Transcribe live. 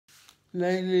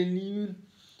Lächle lieber,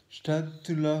 statt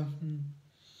zu lachen.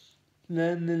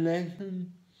 Lerne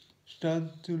lächeln,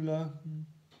 statt zu lachen.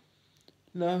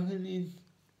 Lachen ist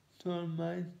zwar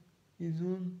meist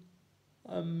gesund,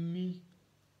 aber mich,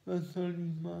 was soll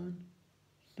ich machen?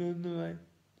 Stotter bei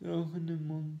trockenem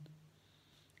Mund.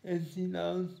 Es sieht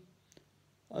aus,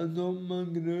 als ob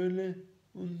man gröle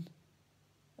und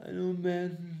ein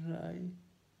unbeherzter Schrei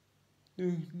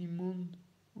durch die Mund-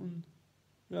 und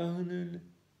Rachenhöhle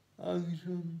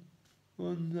ausgeschossen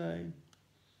worden sei.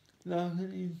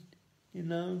 Lachen ist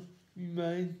genau wie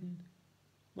Weißen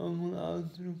manchmal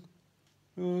Ausdruck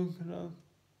hoher Kraft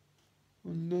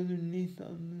und sollte nichts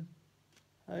anderes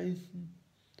heißen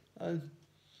als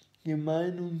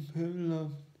gemein und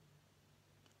pöbelhaft.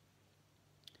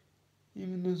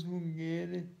 Immer das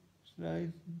vulgäre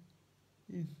Streichen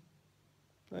ist,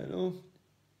 weil oft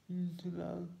viel zu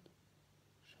laut,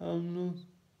 schamlos,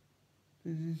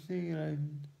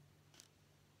 besitzergreifend.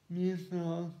 Mir ist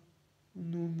verhasst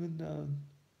und unverdaut.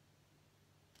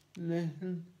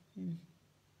 Lächeln ist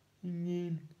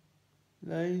hingegen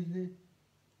leise,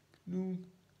 klug,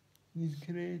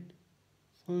 diskret,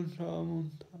 voll Charme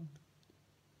und Takt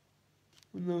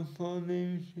und auf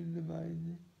vornehme stille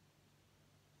Weise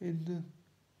etwas,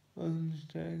 was uns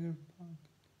stärker packt.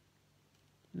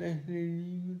 Lächle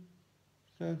lieber,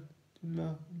 statt zu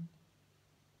lachen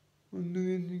und du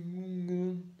wirst mit gutem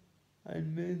Grund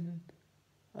einen besseren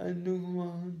Eindruck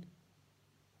machen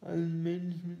als ein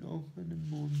Mensch mit offenem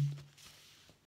Mund.